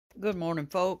Good morning,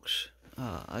 folks.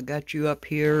 I got you up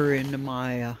here into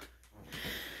my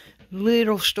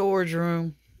little storage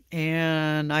room,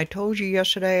 and I told you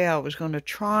yesterday I was going to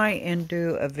try and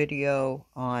do a video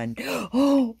on,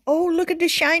 oh, look at the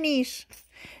shinies.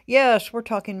 Yes, we're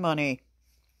talking money.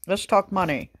 Let's talk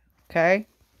money, okay?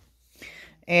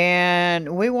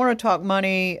 And we want to talk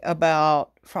money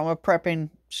about from a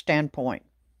prepping standpoint.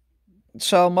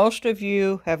 So most of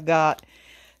you have got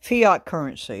fiat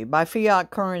currency. By fiat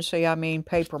currency, I mean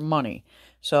paper money.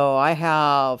 So I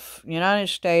have United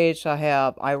States, I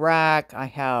have Iraq, I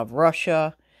have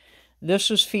Russia. This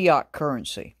is fiat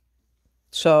currency.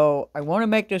 So I want to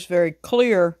make this very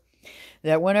clear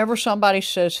that whenever somebody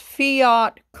says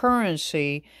fiat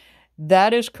currency,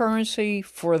 that is currency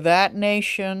for that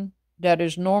nation that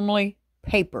is normally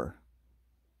paper.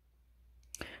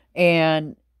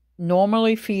 And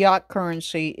normally fiat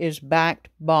currency is backed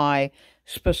by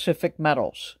specific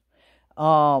metals,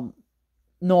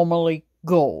 normally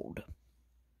gold.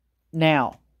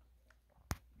 Now,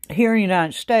 here in the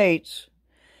United States,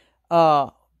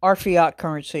 our fiat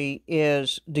currency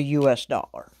is the US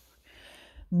dollar.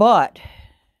 But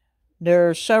there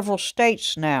are several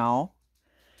states now,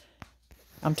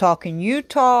 I'm talking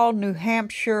Utah, New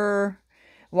Hampshire,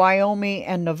 Wyoming,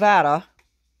 and Nevada,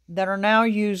 that are now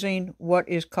using what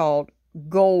is called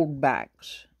gold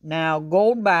backs. Now,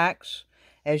 gold backs,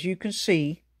 as you can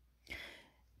see,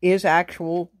 is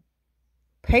actual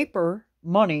paper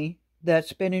money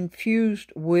that's been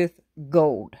infused with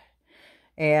gold.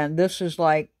 And this is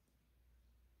like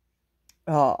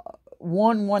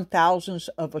 1/1000th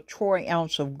of a troy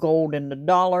ounce of gold in the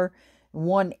dollar,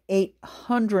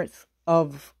 1/800th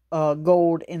of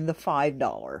gold in the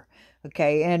 $5.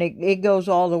 Okay, and it goes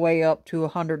all the way up to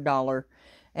 $100.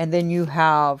 And then you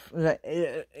have,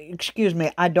 excuse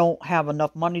me, I don't have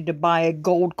enough money to buy a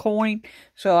gold coin,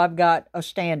 so I've got a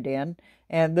stand-in,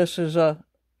 and this is a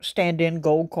stand-in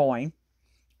gold coin,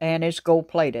 and it's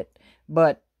gold-plated.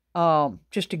 But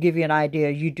just to give you an idea,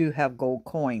 you do have gold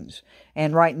coins.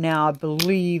 And right now, I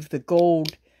believe the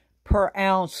gold per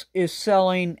ounce is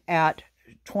selling at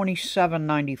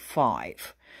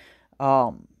 $27.95.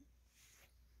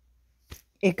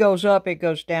 It goes up, it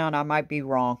goes down. I might be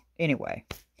wrong. Anyway,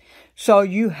 so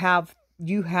you have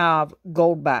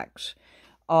gold backs.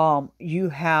 You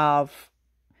have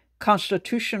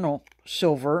constitutional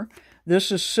silver.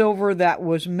 This is silver that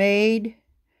was made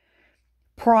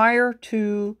prior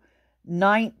to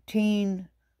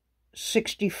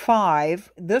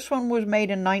 1965. This one was made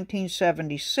in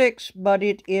 1976, but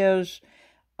it is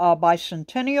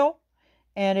bicentennial,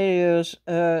 and it is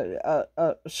a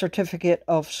certificate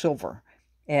of silver.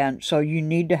 And so you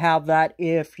need to have that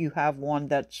if you have one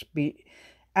that's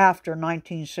after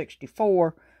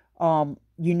 1964.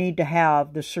 You need to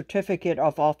have the certificate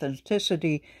of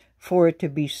authenticity for it to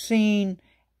be seen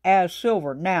as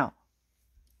silver. Now,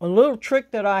 a little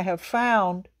trick that I have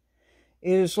found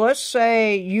is, let's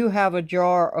say you have a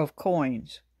jar of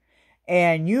coins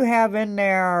and you have in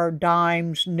there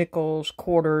dimes, nickels,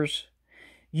 quarters.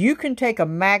 You can take a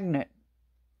magnet,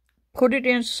 put it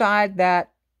inside that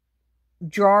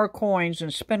jar of coins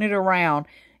and spin it around.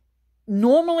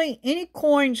 Normally, any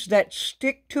coins that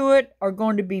stick to it are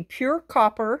going to be pure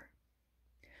copper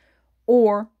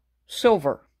or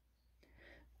silver.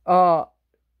 The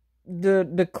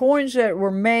coins that were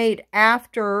made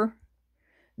after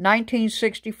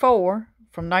 1964,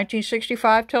 from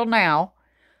 1965 till now,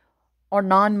 are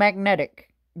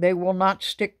non-magnetic. They will not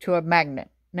stick to a magnet.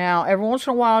 Now, every once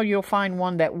in a while, you'll find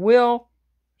one that will.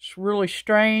 It's really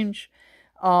strange.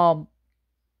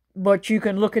 But you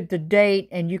can look at the date,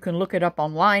 and you can look it up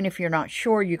online. If you're not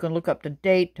sure, you can look up the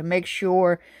date to make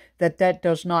sure that that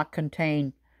does not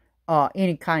contain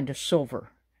any kind of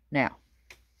silver. Now,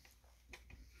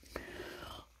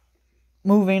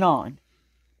 moving on.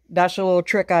 That's a little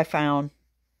trick I found.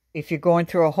 If you're going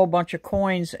through a whole bunch of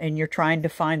coins and you're trying to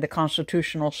find the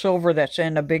constitutional silver that's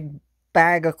in a big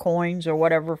bag of coins or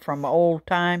whatever from old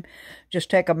time, just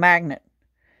take a magnet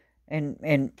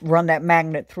and run that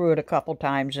magnet through it a couple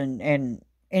times, and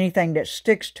anything that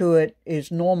sticks to it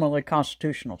is normally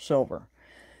constitutional silver.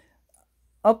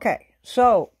 Okay,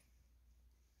 so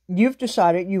you've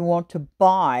decided you want to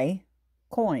buy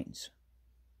coins.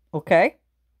 Okay?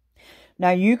 Now,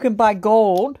 you can buy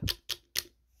gold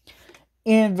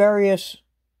in various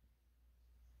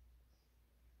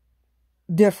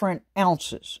different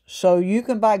ounces. So you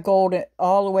can buy gold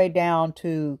all the way down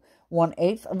to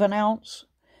 1/8 of an ounce,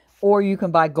 or you can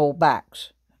buy gold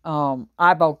backs.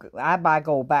 I buy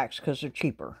gold backs because they're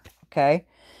cheaper. Okay.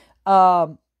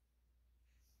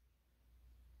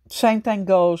 Same thing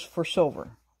goes for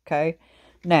silver. Okay.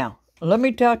 Now, let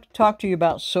me talk to you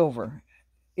about silver.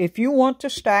 If you want to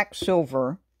stack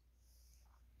silver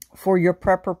for your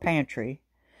prepper pantry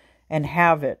and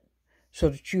have it so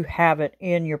that you have it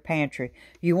in your pantry,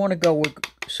 you want to go with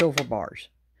silver bars.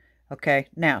 Okay,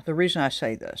 now the reason I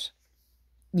say this,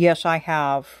 yes, I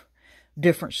have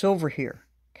different silver here.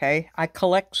 Okay, I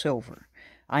collect silver.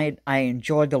 I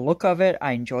enjoy the look of it.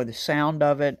 I enjoy the sound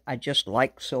of it. I just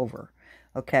like silver.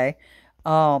 Okay,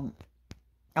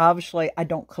 obviously I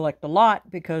don't collect a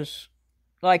lot because,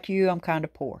 like you, I'm kind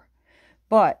of poor.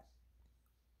 But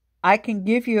I can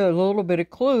give you a little bit of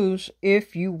clues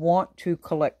if you want to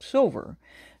collect silver.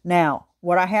 Now,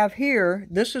 what I have here,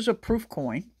 this is a proof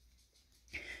coin.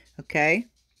 Okay,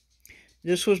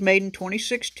 this was made in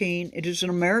 2016. It is an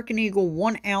American Eagle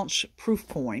 1 ounce proof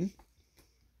coin.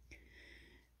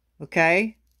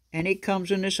 Okay, and it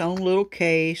comes in its own little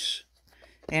case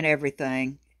and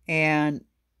everything. And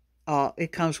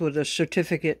it comes with a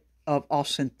certificate of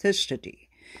authenticity.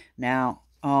 Now,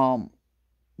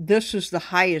 this is the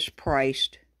highest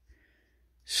priced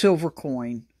silver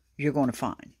coin you're going to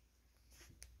find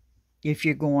if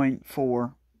you're going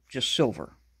for just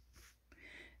silver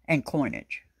and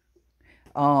coinage.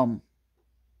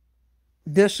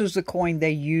 This is the coin they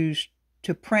used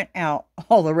to print out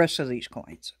all the rest of these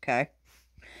coins. Okay,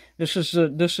 this is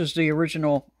the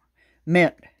original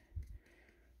mint.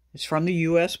 It's from the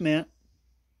U.S. Mint.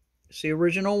 It's the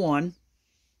original one,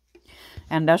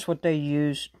 and that's what they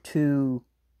used to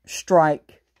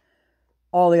strike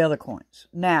all the other coins.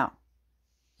 Now,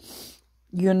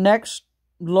 your next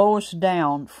lowest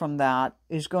down from that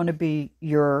is going to be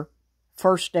your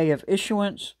first day of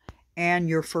issuance and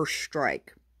your first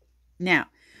strike. Now,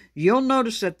 you'll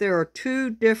notice that there are two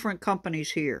different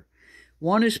companies here.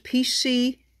 One is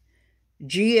PCGS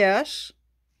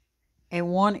and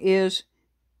one is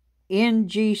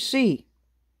NGC.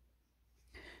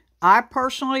 I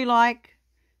personally like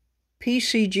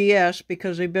PCGS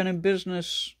because they've been in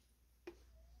business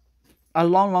a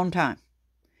long, long time.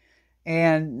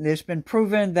 And it's been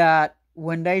proven that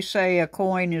when they say a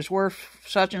coin is worth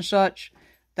such and such,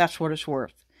 that's what it's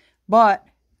worth. But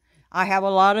I have a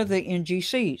lot of the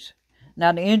NGCs.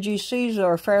 Now, the NGCs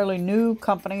are a fairly new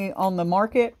company on the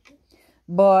market,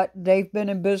 but they've been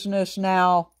in business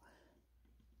now,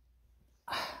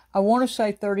 I want to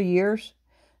say 30 years.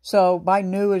 So, by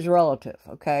new is relative,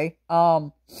 okay?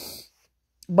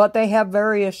 But they have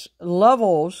various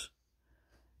levels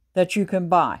that you can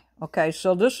buy. Okay,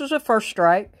 so this is a first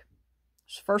strike.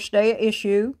 It's first day of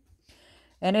issue.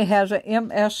 And it has a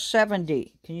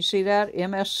MS70. Can you see that?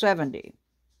 MS70.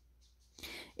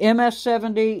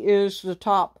 MS70 is the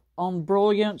top on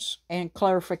brilliance and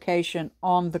clarification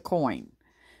on the coin.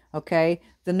 Okay,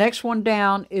 the next one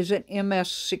down is an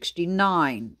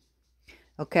MS69.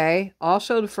 Okay,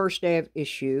 also the first day of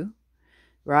issue,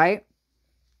 right?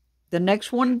 The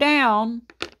next one down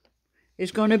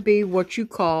is going to be what you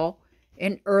call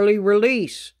an early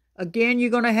release. Again, you're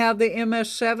going to have the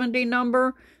MS70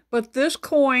 number, but this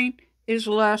coin is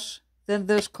less than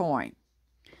this coin.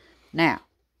 Now,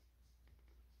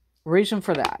 reason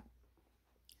for that.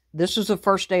 This is the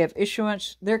first day of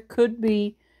issuance. There could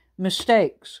be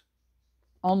mistakes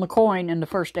on the coin in the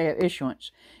first day of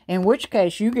issuance. In which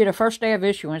case, you get a first day of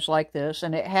issuance like this,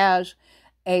 and it has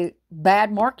a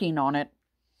bad marking on it.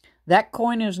 That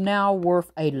coin is now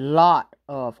worth a lot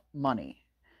of money.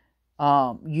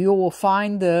 You will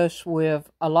find this with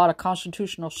a lot of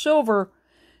constitutional silver.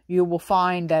 You will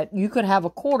find that you could have a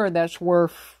quarter that's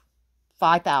worth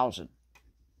 $5,000.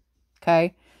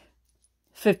 Okay?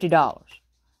 $50.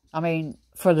 I mean,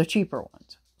 for the cheaper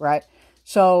ones, right?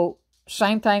 So,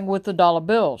 same thing with the dollar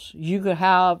bills. You could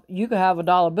have a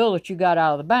dollar bill that you got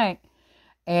out of the bank,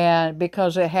 and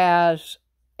because it has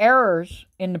errors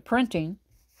in the printing,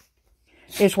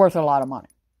 it's worth a lot of money.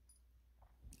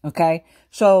 Okay?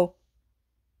 So,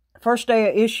 first day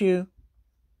of issue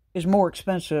is more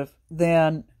expensive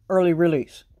than early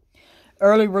release.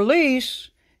 Early release,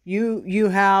 you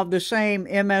have the same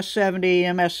MS70,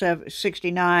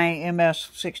 MS69,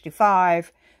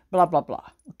 MS65, blah, blah, blah.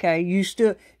 Okay?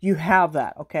 You have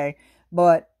that, okay?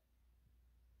 But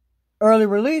early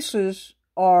releases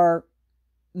are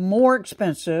more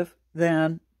expensive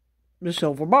than the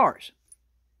silver bars.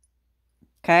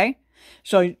 Okay?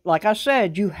 So, like I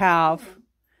said, you have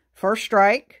first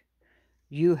strike,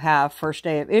 you have first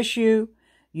day of issue,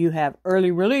 you have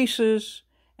early releases,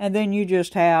 and then you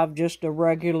just have just a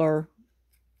regular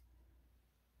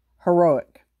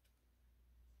heroic,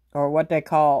 or what they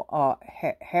call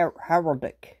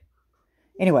heraldic.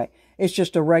 Anyway, it's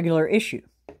just a regular issue.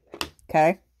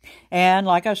 Okay? And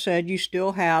like I said, you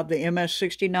still have the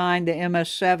MS69, the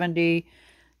MS70,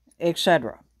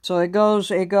 etc. So it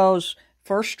goes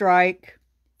first strike,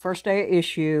 first day of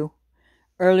issue,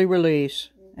 early release,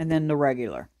 and then the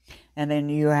regular. And then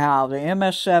you have the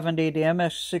MS-70, the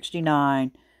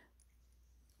MS-69,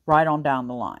 right on down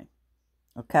the line.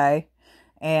 Okay?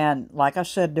 And like I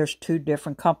said, there's 2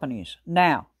 different companies.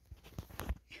 Now,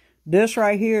 this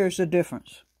right here is the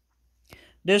difference.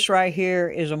 This right here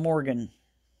is a Morgan.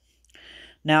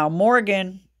 Now,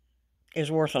 Morgan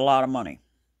is worth a lot of money.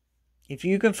 If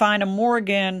you can find a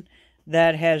Morgan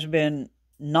that has been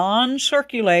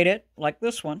non-circulated, like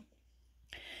this one,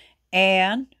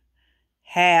 and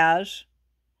has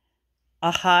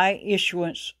a high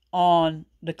issuance on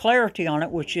the clarity on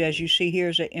it, which as you see here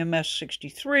is a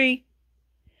MS-63,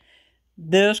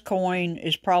 this coin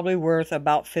is probably worth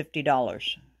about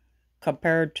 $50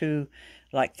 compared to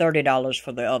like $30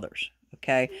 for the others.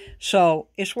 Okay, so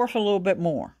it's worth a little bit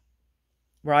more,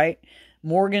 right?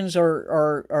 Morgans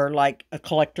are like a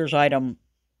collector's item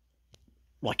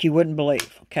like you wouldn't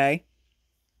believe, okay?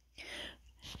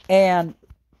 And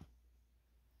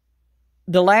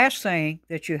the last thing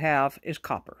that you have is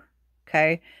copper,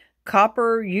 okay?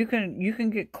 Copper, you can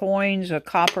get coins of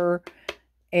copper,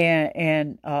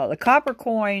 and the copper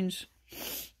coins,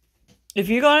 if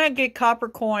you're going to get copper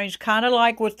coins, kind of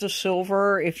like with the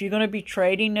silver, if you're going to be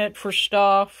trading it for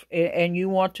stuff and you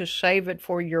want to save it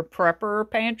for your prepper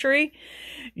pantry,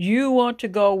 you want to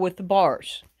go with the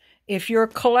bars. If you're a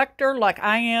collector like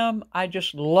I am, I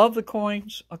just love the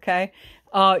coins, okay?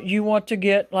 You want to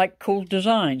get like cool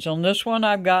designs. On this one,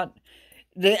 I've got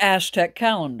the Aztec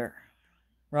calendar,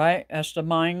 right? That's the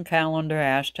Mayan calendar,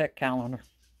 Aztec calendar.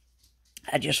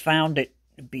 I just found it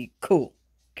to be cool.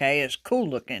 Okay, it's cool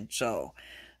looking, so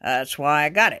that's why I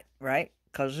got it, right?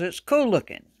 Because it's cool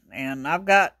looking, and I've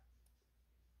got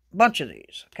a bunch of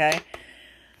these, okay?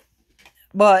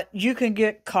 But you can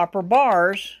get copper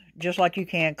bars just like you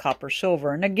can copper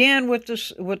silver. And again, with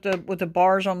this, with the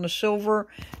bars on the silver,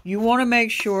 you want to make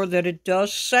sure that it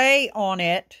does say on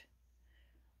it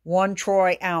 1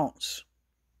 troy ounce.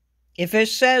 If it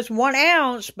says 1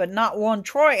 ounce but not 1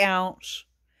 troy ounce,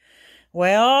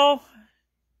 well,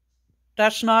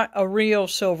 that's not a real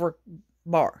silver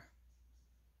bar.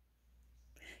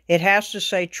 It has to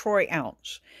say troy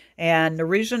ounce. And the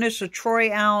reason it's a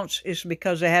troy ounce is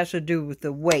because it has to do with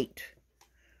the weight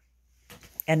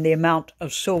and the amount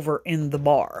of silver in the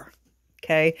bar.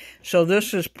 Okay? So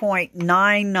this is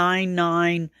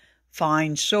 0.999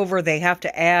 fine silver. They have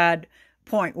to add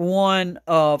 0.1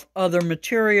 of other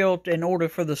material in order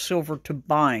for the silver to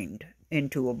bind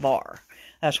into a bar.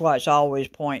 That's why it's always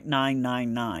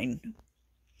 0.999.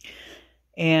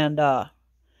 And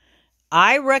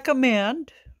I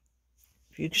recommend,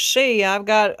 if you can see, I've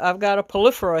got a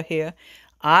Polyfera here.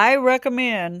 I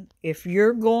recommend, if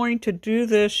you're going to do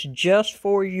this just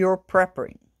for your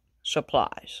prepping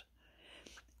supplies,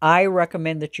 I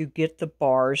recommend that you get the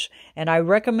bars, and I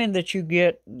recommend that you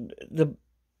get the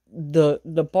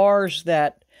bars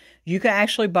that you can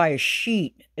actually buy a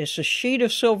sheet. It's a sheet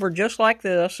of silver just like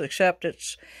this, except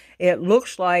it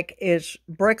looks like it's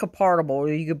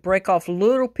break-apartable. You could break off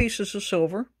little pieces of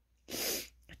silver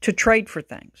to trade for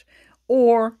things.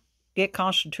 Or get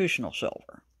constitutional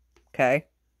silver. Okay?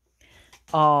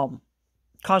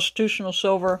 Constitutional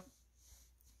silver,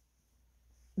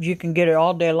 you can get it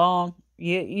all day long.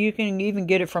 You can even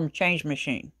get it from a change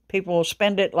machine. People will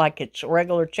spend it like it's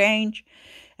regular change,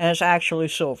 and it's actually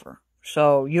silver.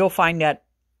 So you'll find that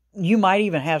you might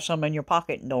even have some in your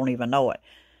pocket and don't even know it.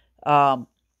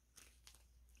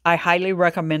 I highly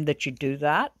recommend that you do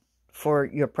that for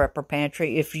your prepper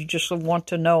pantry. If you just want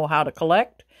to know how to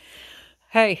collect,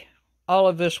 hey, all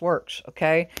of this works,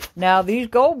 okay? Now, these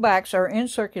gold backs are in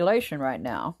circulation right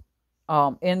now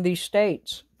in these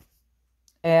states.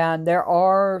 And there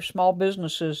are small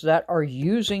businesses that are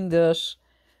using this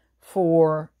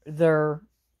for their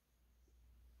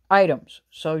items.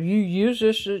 So you use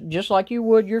this just like you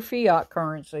would your fiat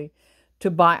currency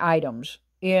to buy items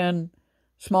in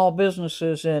small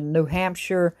businesses in New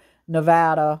Hampshire,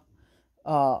 Nevada,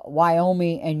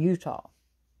 Wyoming, and Utah.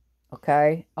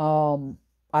 Okay?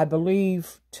 I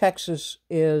believe Texas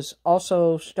is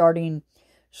also starting,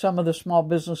 some of the small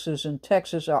businesses in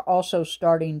Texas are also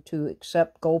starting to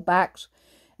accept gold backs.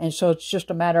 And so it's just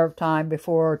a matter of time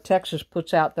before Texas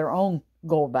puts out their own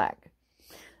gold back.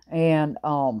 And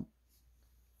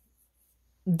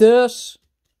this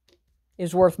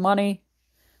is worth money.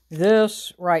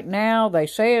 This, right now, they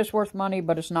say it's worth money,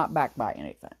 but it's not backed by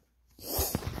anything.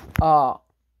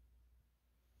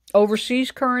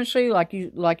 Overseas currency, like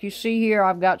you see here,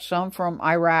 I've got some from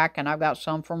Iraq and I've got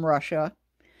some from Russia.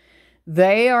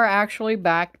 They are actually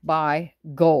backed by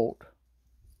gold.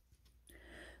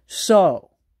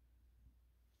 So,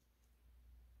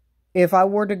 if I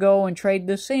were to go and trade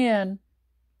this in,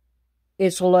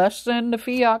 it's less than the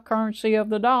fiat currency of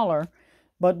the dollar,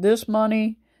 but this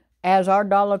money, as our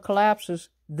dollar collapses,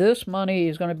 this money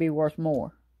is going to be worth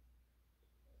more.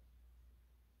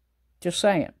 Just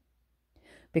saying.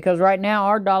 Because right now,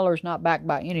 our dollar is not backed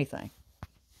by anything,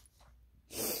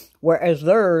 whereas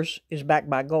theirs is backed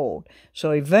by gold.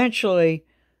 So eventually,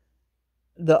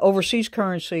 the overseas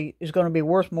currency is going to be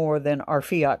worth more than our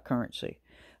fiat currency.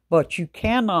 But you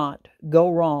cannot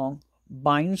go wrong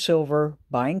buying silver,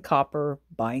 buying copper,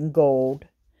 buying gold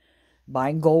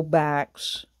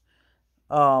backs.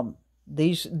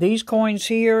 These coins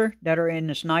here that are in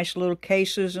this nice little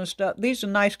cases and stuff, these are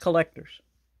nice collectors.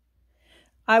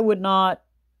 I would not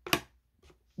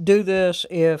do this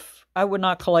if I would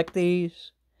not collect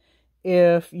these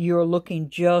if you're looking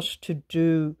just to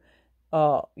do,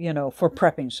 for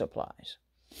prepping supplies.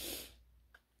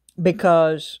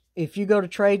 Because if you go to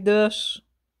trade this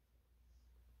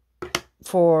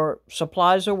for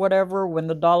supplies or whatever, when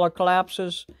the dollar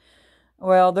collapses,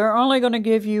 well, they're only going to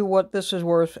give you what this is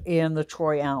worth in the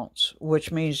troy ounce, which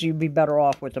means you'd be better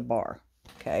off with the bar.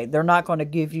 Okay, they're not going to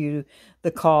give you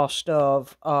the cost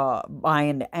of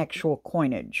buying the actual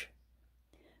coinage.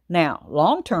 Now,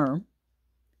 long term,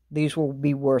 these will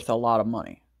be worth a lot of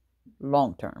money.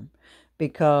 Long term.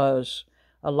 Because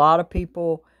a lot of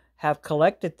people have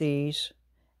collected these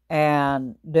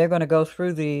and they're going to go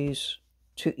through these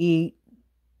to eat,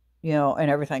 and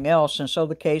everything else. And so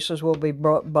the cases will be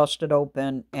busted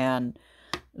open and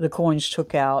the coins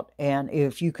took out. And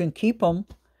if you can keep them,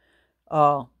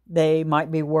 they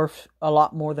might be worth a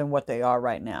lot more than what they are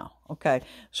right now. Okay,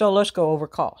 so let's go over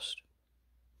cost.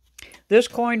 This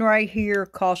coin right here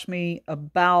cost me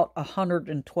about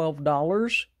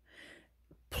 $112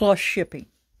 plus shipping.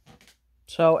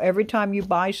 So every time you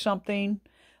buy something,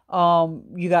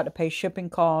 you got to pay shipping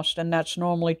cost, and that's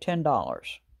normally $10.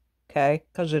 Okay,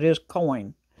 because it is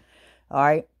coin. All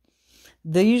right.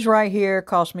 These right here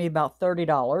cost me about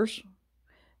 $30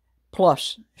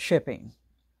 plus shipping.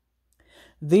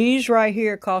 These right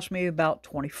here cost me about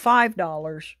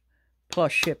 $25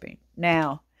 plus shipping.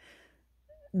 Now,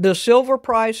 the silver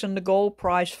price and the gold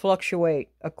price fluctuate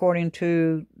according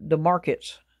to the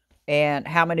markets and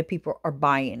how many people are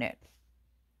buying it.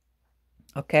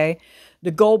 Okay,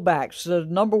 the gold backs, the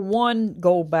number one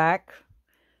gold back,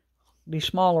 the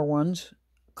smaller ones,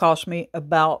 cost me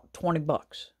about $20.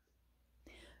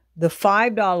 The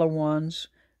 $5 ones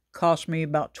cost me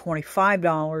about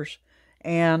 $25,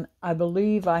 and I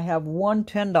believe I have one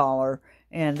 $10,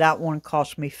 and that one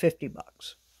cost me $50.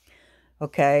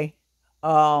 Okay,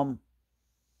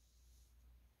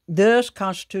 this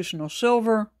Constitutional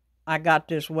Silver, I got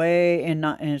this way in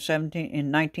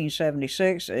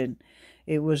 1976, and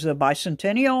it was the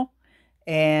bicentennial,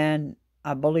 and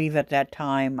I believe at that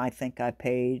time I think I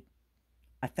paid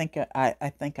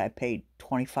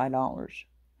 $25.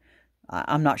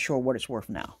 I'm not sure what it's worth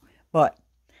now, but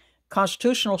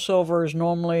Constitutional Silver is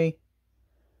normally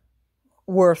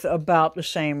worth about the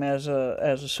same as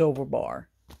a silver bar,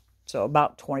 so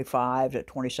about $25 to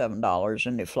 $27,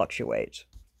 and it fluctuates.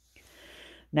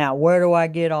 Now, where do I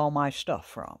get all my stuff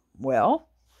from? Well,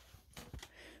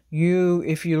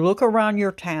 if you look around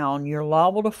your town, you're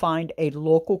liable to find a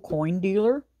local coin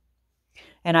dealer.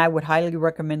 And I would highly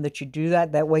recommend that you do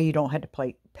that. That way you don't have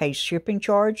to pay shipping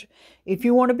charge. If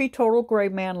you want to be total gray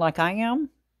man like I am,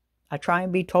 I try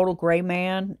and be total gray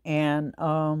man and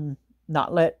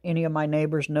not let any of my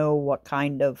neighbors know what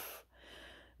kind of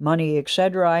money,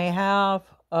 etc. I have.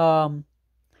 Then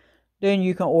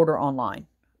you can order online.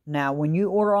 Now, when you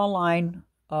order online,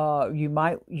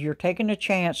 you're taking a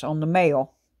chance on the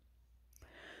mail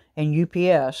and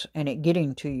UPS and it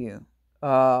getting to you.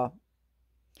 I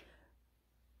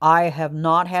have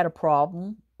not had a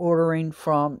problem ordering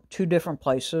from two different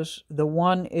places. The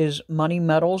one is Money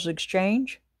Metals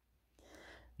Exchange.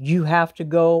 You have to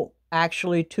go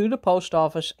actually to the post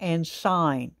office and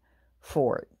sign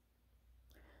for it.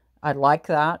 I like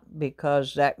that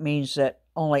because that means that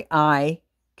only I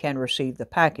can receive the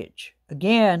package.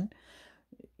 Again,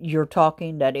 you're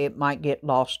talking that it might get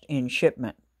lost in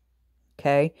shipment.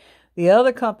 Okay. The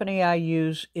other company I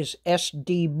use is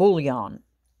SD Bullion.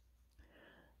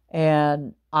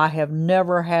 And I have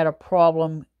never had a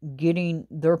problem getting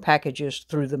their packages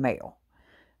through the mail.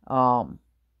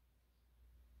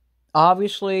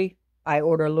 Obviously, I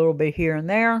order a little bit here and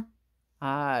there.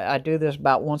 I do this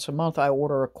about once a month. I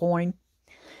order a coin.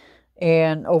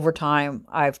 And over time,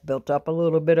 I've built up a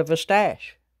little bit of a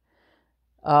stash.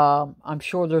 I'm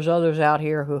sure there's others out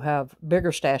here who have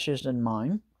bigger stashes than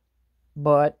mine.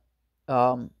 But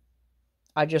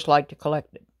I just like to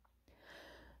collect it.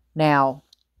 Now,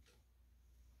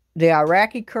 the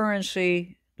Iraqi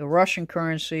currency, the Russian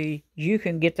currency, you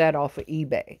can get that off of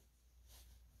eBay.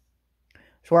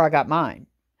 That's where I got mine.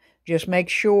 Just make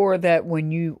sure that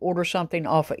when you order something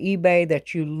off of eBay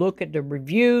that you look at the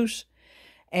reviews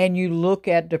and you look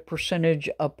at the percentage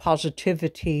of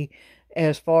positivity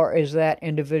as far as that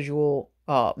individual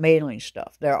mailing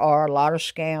stuff. There are a lot of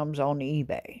scams on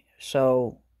eBay.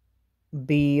 So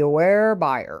be aware,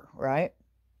 buyer, right?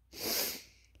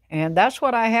 And that's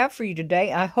what I have for you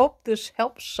today. I hope this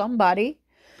helps somebody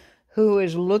who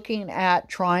is looking at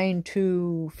trying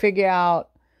to figure out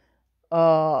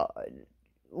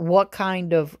what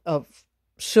kind of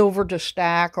silver to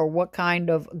stack or what kind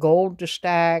of gold to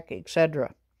stack,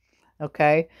 etc.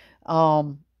 Okay?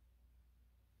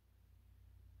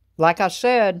 Like I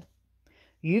said,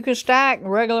 you can stack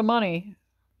regular money,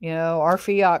 our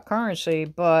fiat currency,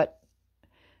 but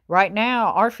right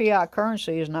now, our fiat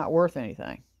currency is not worth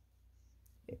anything.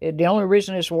 The only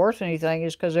reason it's worth anything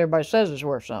is because everybody says it's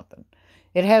worth something.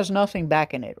 It has nothing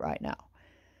backing it right now.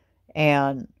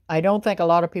 And I don't think a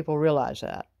lot of people realize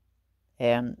that.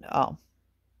 And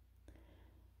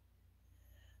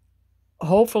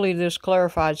hopefully this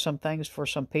clarified some things for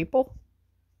some people.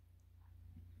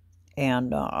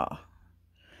 And I'm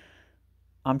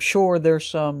sure there's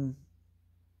some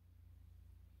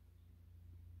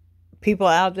people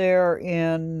out there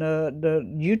in the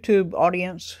YouTube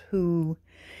audience who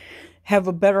have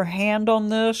a better hand on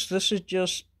this. This is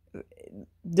just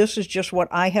what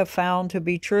I have found to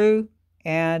be true,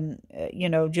 and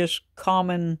just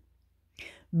common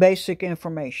basic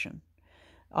information.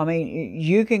 I mean,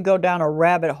 you can go down a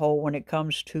rabbit hole when it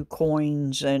comes to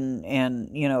coins and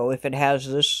if it has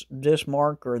this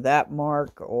mark or that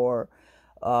mark or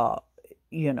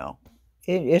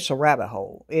it's a rabbit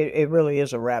hole. It really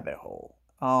is a rabbit hole.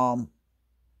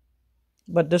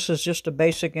 But this is just a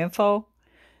basic info.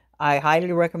 I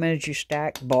highly recommend you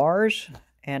stack bars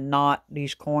and not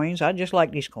these coins. I just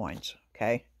like these coins,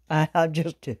 okay? I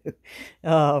just do.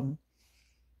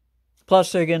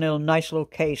 Plus, they're getting a nice little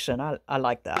case, and I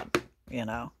like that,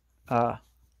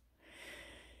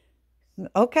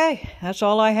 Okay, that's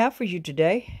all I have for you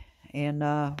today. And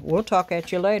we'll talk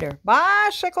at you later. Bye,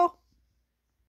 Sickle.